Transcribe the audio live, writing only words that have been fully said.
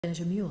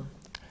Senator Muir.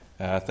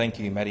 Thank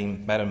you,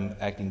 Madam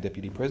Acting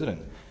Deputy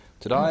President.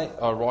 Today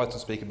I rise to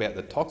speak about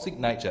the toxic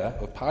nature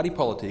of party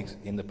politics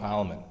in the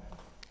Parliament.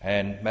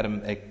 And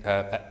Madam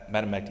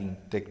Acting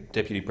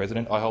Deputy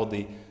President, I hold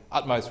the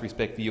utmost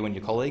respect for you and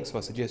your colleagues, so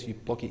I suggest you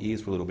block your ears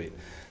for a little bit.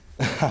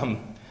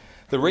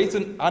 The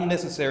recent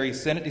unnecessary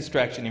Senate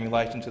distraction in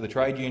relation to the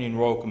Trade Union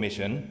Royal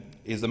Commission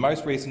is the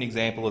most recent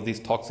example of this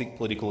toxic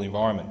political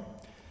environment.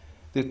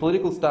 This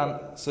political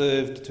stunt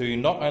served to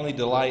not only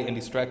delay and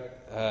distract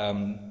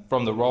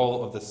from the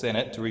role of the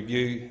Senate to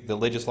review the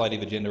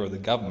legislative agenda of the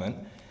government,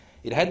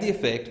 it had the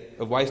effect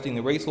of wasting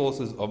the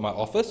resources of my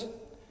office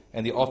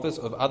and the office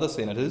of other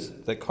senators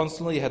that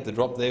constantly had to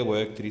drop their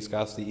work to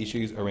discuss the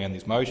issues around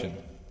this motion.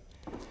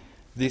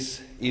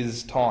 This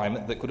is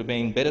time that could have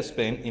been better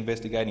spent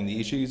investigating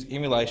the issues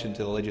in relation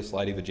to the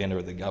legislative agenda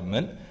of the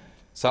government,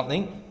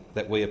 something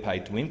that we are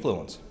paid to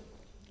influence.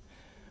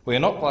 We are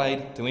not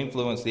paid to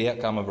influence the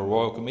outcome of a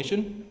Royal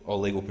Commission or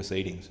legal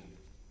proceedings.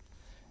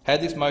 Had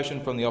this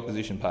motion from the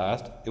opposition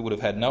passed, it would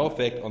have had no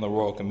effect on the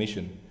Royal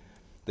Commission.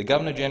 The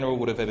Governor-General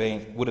would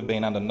have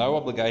been under no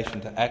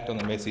obligation to act on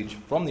the message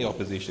from the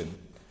opposition.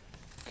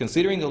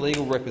 Considering the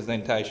legal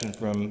representation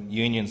from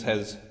unions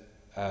has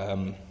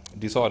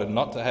decided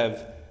not to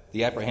have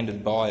the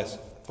apprehended bias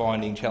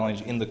finding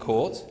challenged in the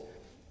courts—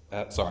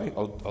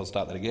 I'll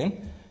start that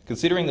again.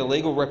 Considering the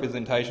legal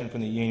representation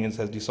from the unions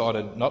has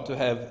decided not to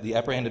have the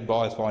apprehended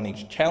bias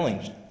findings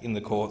challenged in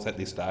the courts at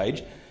this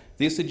stage,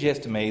 this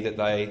suggests to me that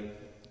they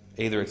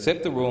either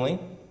accept the ruling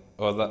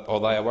or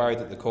they are worried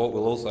that the court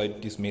will also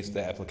dismiss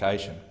their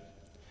application.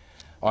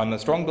 I am a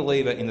strong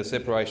believer in the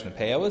separation of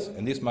powers,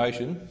 and this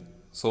motion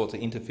sought to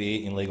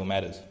interfere in legal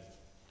matters.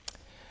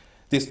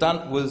 This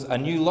stunt was a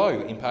new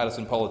low in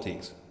partisan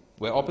politics,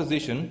 where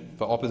opposition,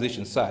 for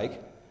opposition's sake,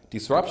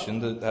 disrupting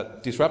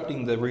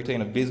the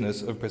routine of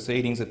business of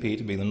proceedings appear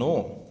to be the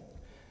norm.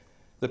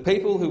 The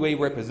people who we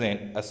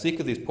represent are sick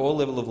of this poor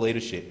level of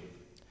leadership.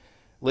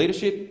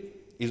 Leadership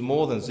is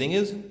more than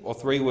zingers or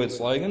three-word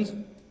slogans.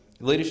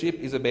 Leadership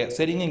is about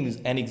setting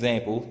an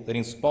example that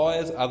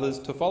inspires others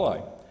to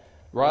follow,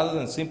 rather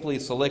than simply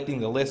selecting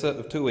the lesser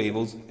of two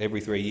evils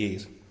every 3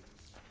 years.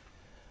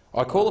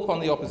 I call upon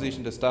the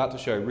opposition to start to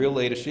show real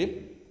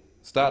leadership,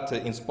 start to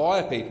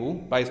inspire people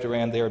based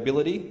around their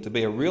ability to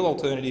be a real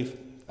alternative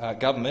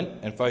government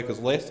and focus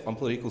less on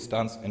political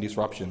stunts and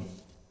disruption.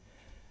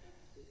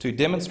 To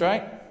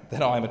demonstrate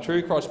that I am a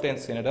true crossbench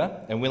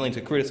senator and willing to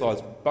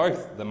criticise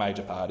both the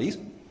major parties,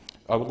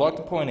 I would like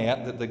to point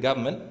out that the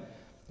government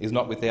is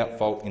not without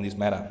fault in this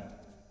matter.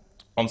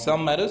 On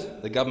some matters,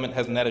 the government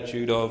has an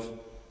attitude of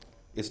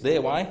it's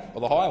their way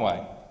or the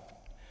highway.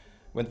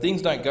 When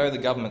things don't go the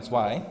government's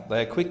way,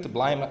 they are quick to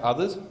blame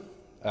others,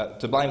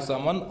 to blame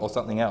someone or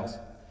something else.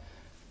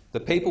 The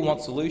people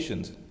want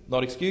solutions,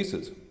 not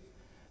excuses.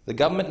 The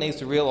government needs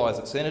to realise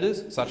that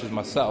senators, such as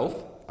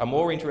myself, are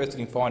more interested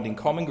in finding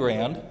common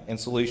ground and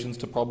solutions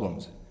to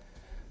problems.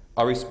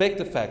 I respect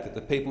the fact that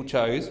the people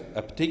chose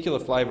a particular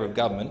flavour of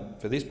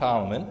government for this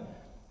parliament,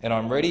 and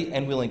I'm ready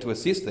and willing to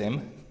assist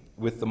them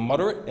with the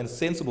moderate and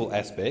sensible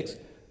aspects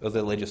of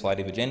their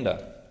legislative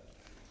agenda.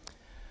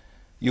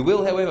 You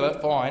will, however,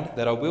 find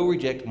that I will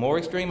reject more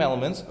extreme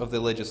elements of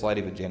their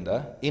legislative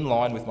agenda in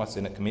line with my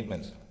Senate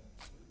commitments.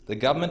 The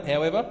government,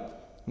 however,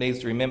 needs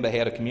to remember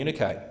how to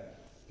communicate,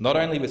 not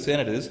only with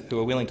senators who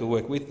are willing to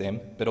work with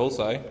them, but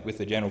also with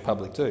the general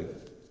public too.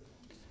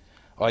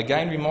 I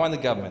again remind the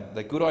government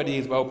that good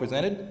ideas well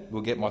presented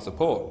will get my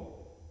support.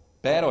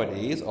 Bad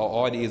ideas,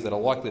 or ideas that are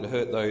likely to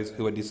hurt those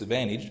who are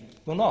disadvantaged,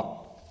 will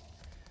not.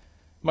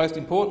 Most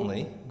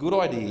importantly, good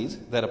ideas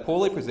that are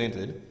poorly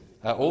presented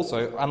are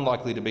also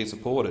unlikely to be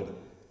supported.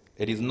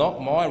 It is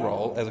not my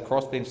role as a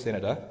crossbench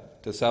senator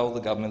to sell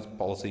the government's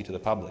policy to the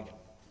public.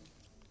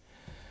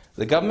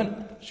 The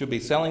government should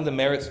be selling the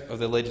merits of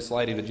the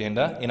legislative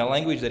agenda in a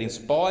language that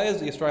inspires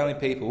the Australian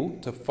people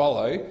to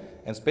follow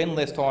and spend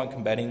less time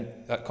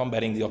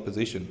combating the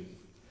opposition.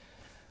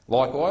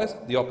 Likewise,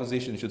 the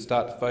opposition should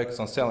start to focus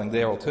on selling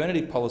their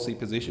alternative policy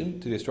position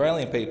to the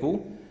Australian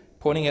people,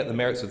 pointing out the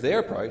merits of their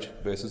approach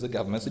versus the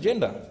government's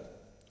agenda.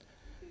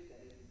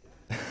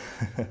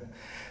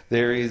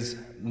 There is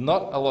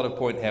not a lot of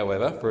point,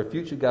 however, for a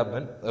future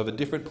government of a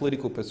different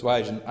political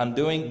persuasion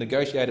undoing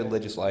negotiated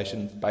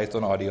legislation based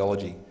on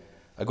ideology.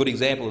 A good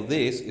example of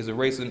this is a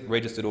recent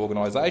registered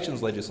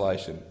organisations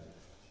legislation.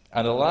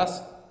 Under the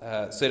last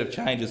set of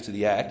changes to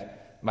the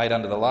Act made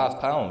under the last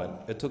Parliament,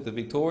 it took the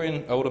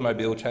Victorian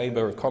Automobile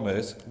Chamber of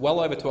Commerce well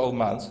over 12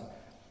 months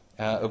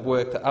of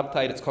work to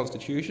update its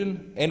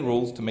constitution and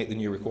rules to meet the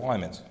new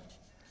requirements.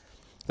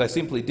 They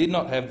simply did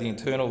not have the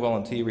internal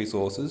volunteer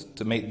resources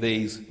to meet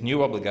these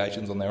new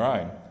obligations on their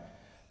own.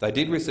 They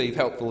did receive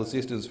helpful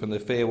assistance from the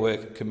Fair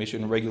Work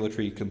Commission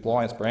Regulatory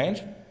Compliance Branch,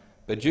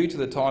 but due to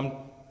the time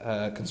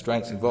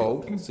constraints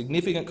involved,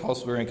 significant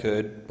costs were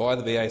incurred by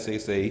the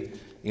VACC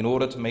in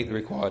order to meet the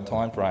required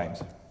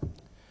timeframes.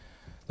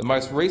 The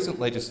most recent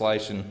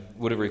legislation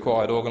would have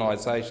required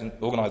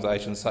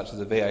organisations such as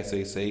the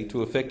VACC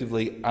to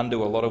effectively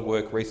undo a lot of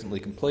work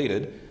recently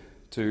completed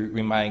to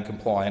remain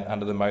compliant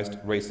under the most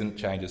recent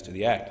changes to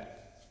the Act.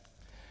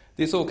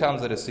 This all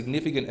comes at a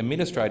significant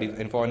administrative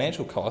and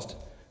financial cost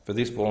for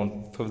this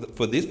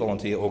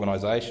volunteer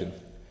organisation.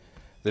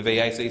 The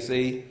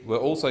VACC were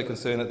also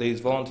concerned that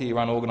these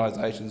volunteer-run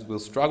organisations will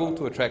struggle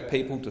to attract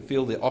people to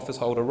fill their office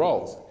holder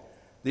roles.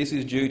 This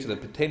is due to the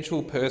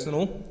potential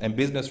personal and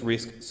business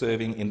risk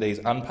serving in these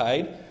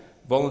unpaid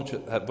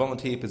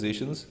volunteer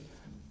positions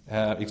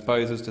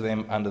exposes to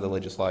them under the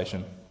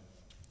legislation.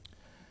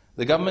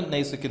 The government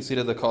needs to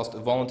consider the cost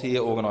of volunteer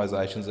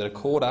organisations that are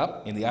caught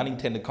up in the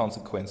unintended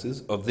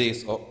consequences of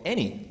this or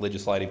any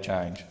legislative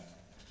change.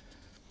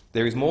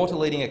 There is more to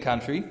leading a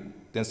country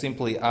than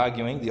simply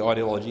arguing the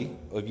ideology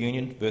of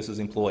union versus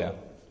employer.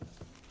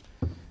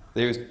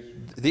 This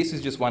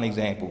is just one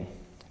example.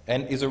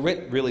 And is a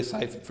RET really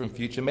safe from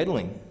future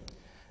meddling?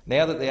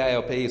 Now that the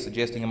ALP is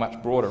suggesting a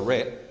much broader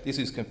RET, this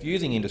is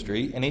confusing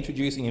industry and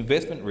introducing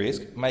investment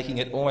risk, making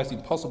it almost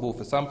impossible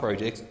for some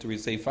projects to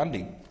receive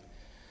funding.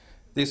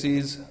 There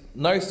is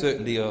no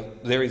certainty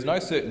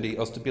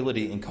or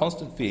stability in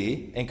constant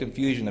fear and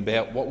confusion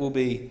about what will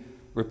be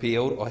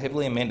repealed or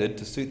heavily amended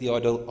to suit the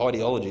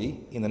ideology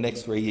in the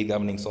next 3-year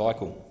governing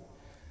cycle.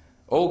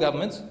 All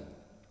governments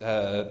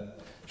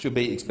should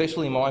be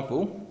especially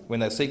mindful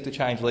when they seek to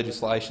change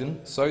legislation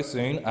so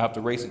soon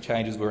after recent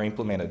changes were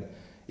implemented,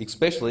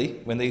 especially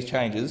when these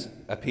changes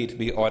appear to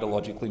be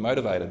ideologically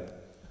motivated.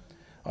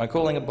 I'm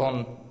calling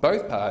upon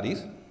both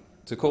parties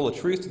to call a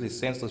truce to this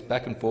senseless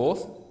back and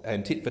forth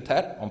and tit for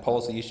tat on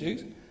policy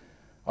issues.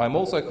 I am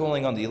also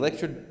calling on the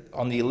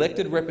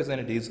elected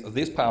representatives of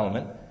this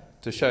parliament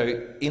to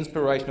show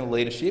inspirational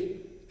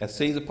leadership and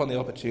seize upon the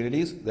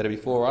opportunities that are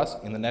before us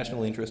in the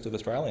national interest of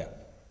Australia.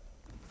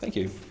 Thank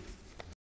you.